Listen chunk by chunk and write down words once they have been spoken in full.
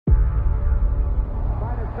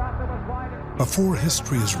Before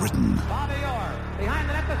history is written,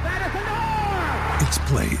 it's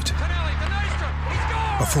played.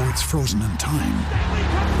 Before it's frozen in time,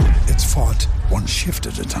 it's fought one shift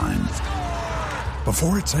at a time.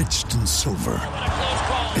 Before it's etched in silver,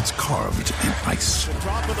 it's carved in ice.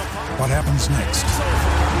 What happens next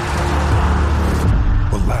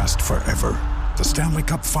will last forever. The Stanley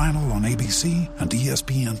Cup Final on ABC and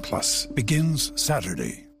ESPN Plus begins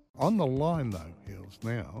Saturday. On the line, though, Hills,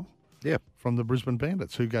 now, from the Brisbane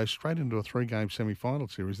Bandits, who go straight into a 3-game semi-final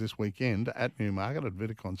series this weekend at Newmarket at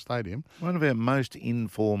Viticon Stadium. One of our most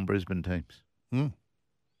informed Brisbane teams.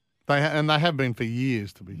 They have been for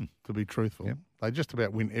years, to be truthful. Yep. They just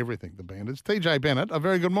about win everything, the Bandits. TJ Bennett, a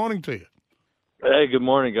very good morning to you. Hey, good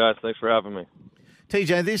morning, guys. Thanks for having me.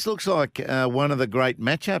 TJ, this looks like one of the great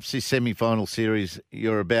matchups, this semi-final series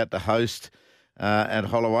you're about to host at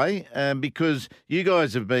Holloway, because you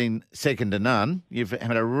guys have been second to none. You've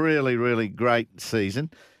had a really, really great season.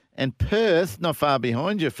 And Perth, not far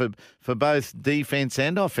behind you for both defence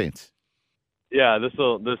and offence. Yeah, this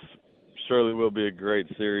surely will be a great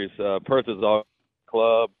series. Perth is our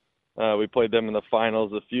club. We played them in the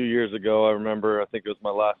finals a few years ago. I remember, I think it was my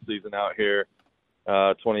last season out here,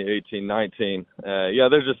 2018-19.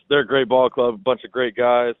 They're a great ball club, a bunch of great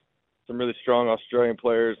guys, some really strong Australian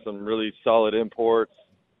players, some really solid imports.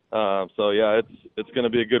 It's going to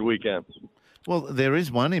be a good weekend. Well, there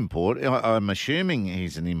is one import. I'm assuming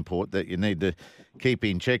he's an import that you need to keep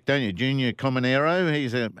in check, don't you? Junior Cominero,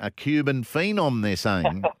 he's a Cuban phenom, they're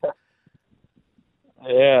saying.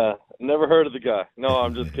 Yeah, never heard of the guy. No,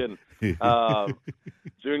 I'm just kidding.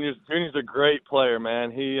 Junior's a great player,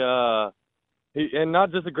 man. He and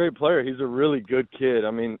not just a great player, he's a really good kid.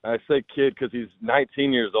 I mean, I say kid because he's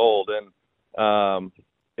 19 years old, and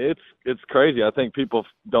it's crazy. I think people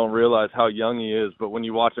don't realize how young he is, but when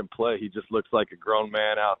you watch him play, he just looks like a grown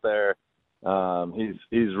man out there.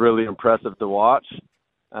 He's really impressive to watch. It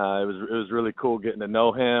was really cool getting to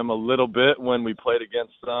know him a little bit when we played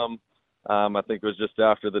against them. I think it was just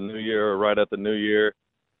after the New Year or right at the New Year.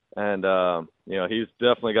 And, he's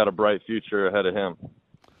definitely got a bright future ahead of him.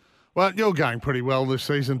 Well, you're going pretty well this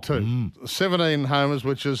season too. 17 homers,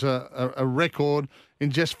 which is a record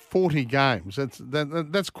in just 40 games.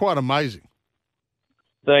 That's quite amazing.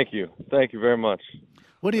 Thank you. Thank you very much.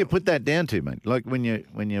 What do you put that down to, mate? Like when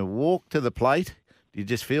you walk to the plate, do you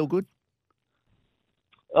just feel good?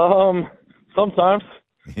 Sometimes.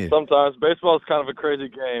 Yeah. Sometimes. Baseball is kind of a crazy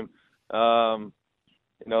game.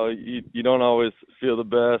 You don't always feel the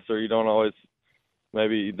best, or you don't always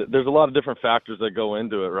there's a lot of different factors that go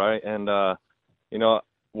into it, right? And,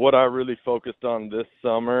 what I really focused on this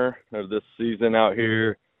summer or this season out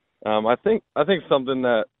here, I think something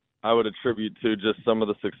that I would attribute to just some of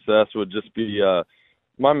the success would just be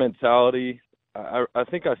my mentality. I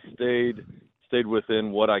think I stayed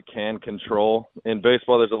within what I can control. In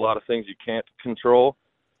baseball, there's a lot of things you can't control.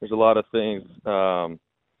 There's a lot of things,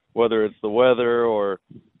 whether it's the weather or,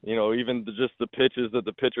 even just the pitches that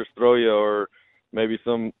the pitchers throw you, or maybe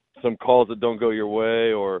some calls that don't go your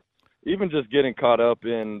way, or even just getting caught up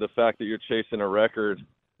in the fact that you're chasing a record.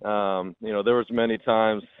 There was many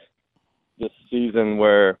times this season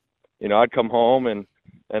where, I'd come home and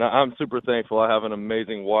I'm super thankful. I have an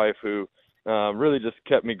amazing wife who really just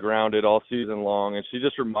kept me grounded all season long. And she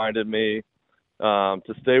just reminded me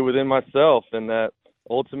to stay within myself, and that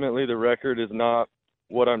ultimately the record is not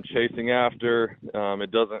what I'm chasing after.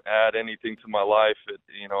 It doesn't add anything to my life,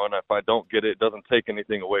 and if I don't get it, it doesn't take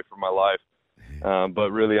anything away from my life. But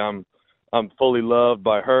really, I'm fully loved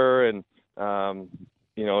by her, and and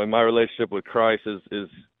my relationship with Christ is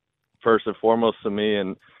first and foremost to me.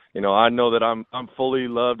 And I know that I'm fully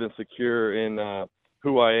loved and secure in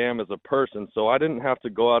who I am as a person. So I didn't have to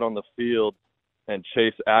go out on the field and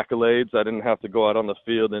chase accolades. I didn't have to go out on the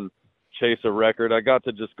field and chase a record. I got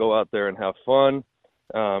to just go out there and have fun.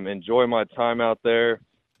 Enjoy my time out there,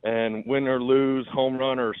 and win or lose, home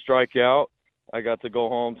run or strike out, I got to go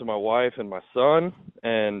home to my wife and my son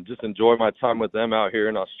and just enjoy my time with them out here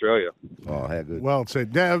in Australia. Oh, how good. Well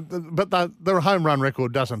said. Yeah, but the home run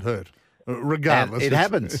record doesn't hurt, regardless. It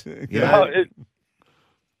happens. No, it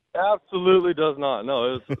absolutely does not.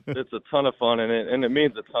 No, it's a ton of fun, and it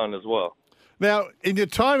means a ton as well. Now, in your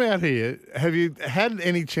time out here, have you had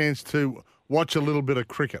any chance to watch a little bit of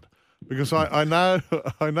cricket? Because I know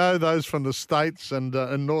those from the States and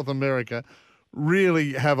North America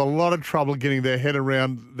really have a lot of trouble getting their head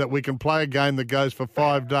around that we can play a game that goes for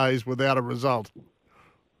 5 days without a result.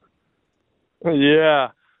 Yeah,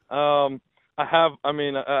 I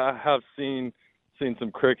have seen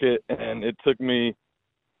some cricket, and it took me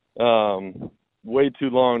way too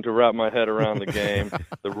long to wrap my head around the game,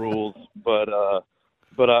 the rules. But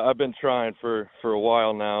I've been trying for a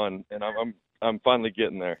while now, and I'm finally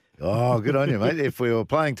getting there. Oh, good on you, mate. If we were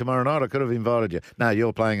playing tomorrow night, I could have invited you. No,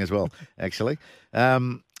 you're playing as well, actually.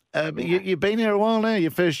 You've been here a while now.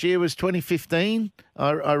 Your first year was 2015,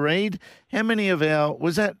 I read. How many of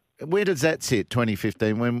where does that sit,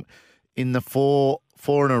 2015, when in the four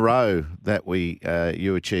in a row that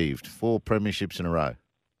you achieved, 4 premierships in a row?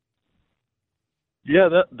 Yeah,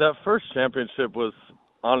 that first championship was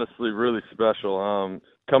honestly really special.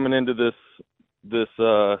 Coming into this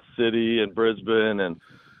city in Brisbane, and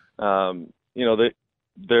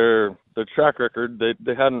their track record,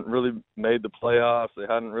 they hadn't really made the playoffs. They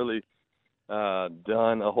hadn't really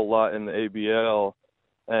done a whole lot in the ABL,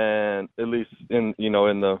 and at least in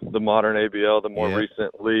the modern ABL, the more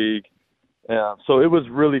recent league. So it was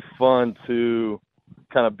really fun to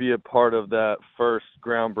kind of be a part of that first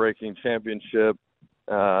groundbreaking championship.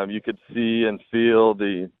 You could see and feel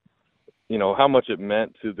how much it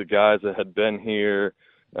meant to the guys that had been here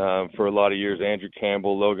for a lot of years. Andrew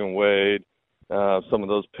Campbell, Logan Wade, some of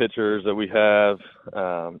those pitchers that we have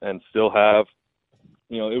and still have.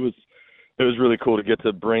 It was really cool to get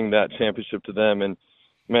to bring that championship to them. And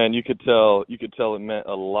man, you could tell it meant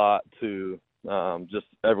a lot to just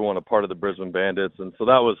everyone a part of the Brisbane Bandits, and so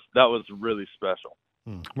that was really special.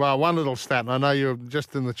 Well, one little stat, and I know you're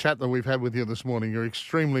just in the chat that we've had with you this morning, you're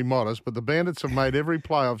extremely modest, but the Bandits have made every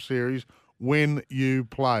playoff series when you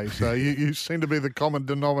play. So you seem to be the common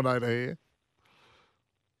denominator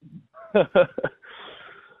here.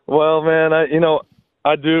 Well, man, I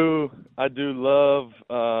do love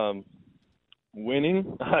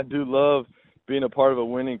winning. I do love being a part of a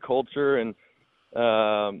winning culture, and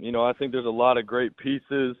I think there's a lot of great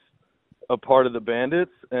pieces a part of the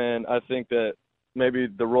Bandits, and I think that maybe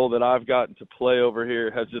the role that I've gotten to play over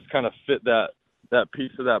here has just kind of fit that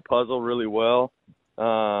piece of that puzzle really well.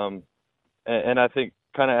 And I think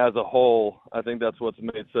kind of as a whole, I think that's what's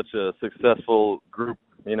made such a successful group,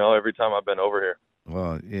 every time I've been over here.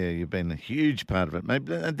 Well, yeah, you've been a huge part of it, mate.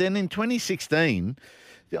 Then in 2016,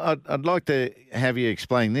 I'd like to have you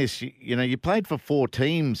explain this. You played for 4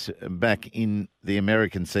 teams back in the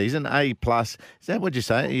American season, A+. Is that what you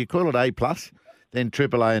say? You call it A+, then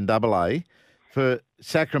AAA and AA. For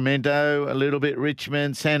Sacramento, a little bit,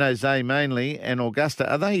 Richmond, San Jose mainly, and Augusta.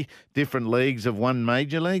 Are they different leagues of one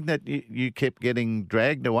major league that you kept getting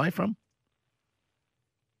dragged away from?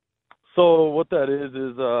 So what that is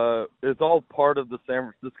it's all part of the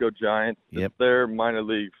San Francisco Giants. Yep. It's their minor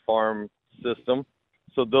league farm system.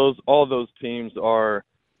 So all those teams are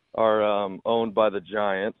owned by the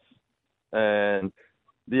Giants, and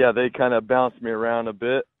yeah, they kind of bounced me around a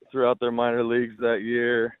bit throughout their minor leagues that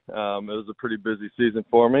year. It was a pretty busy season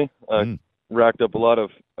for me. Racked up a lot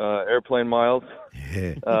of airplane miles.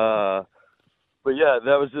 Yeah. But yeah,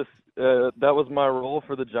 that was just that was my role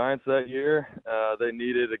for the Giants that year. They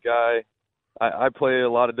needed a guy. I play a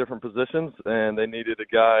lot of different positions, and they needed a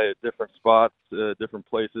guy at different spots, different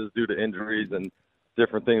places due to injuries and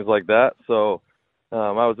different things like that. So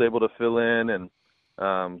I was able to fill in and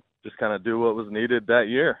just kind of do what was needed that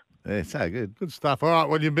year. Yeah, so good. Good stuff. All right,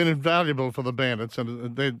 well, you've been invaluable for the Bandits,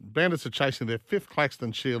 and the Bandits are chasing their 5th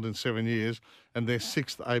Claxton Shield in 7 years and their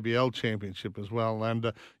 6th ABL championship as well.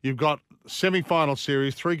 And you've got semi-final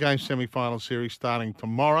series, 3-game semi-final series starting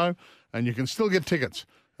tomorrow, and you can still get tickets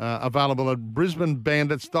available at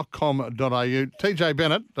brisbanebandits.com.au. TJ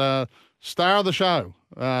Bennett, star of the show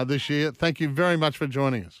this year, thank you very much for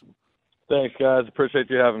joining us. Thanks, guys.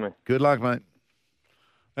 Appreciate you having me. Good luck, mate.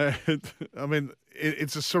 I mean,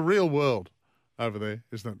 it's a surreal world over there,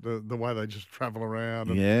 isn't it? The way they just travel around.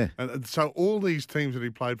 And so all these teams that he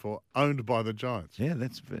played for owned by the Giants. Yeah,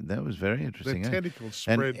 that was very interesting. Their tentacles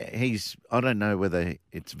spread. And I don't know whether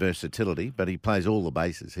it's versatility, but he plays all the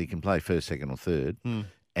bases. He can play first, second or third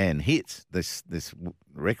and hits this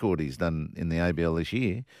record he's done in the ABL this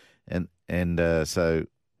year. And so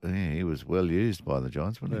yeah, he was well used by the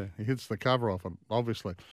Giants, wasn't he? Yeah, he hits the cover off it, obviously.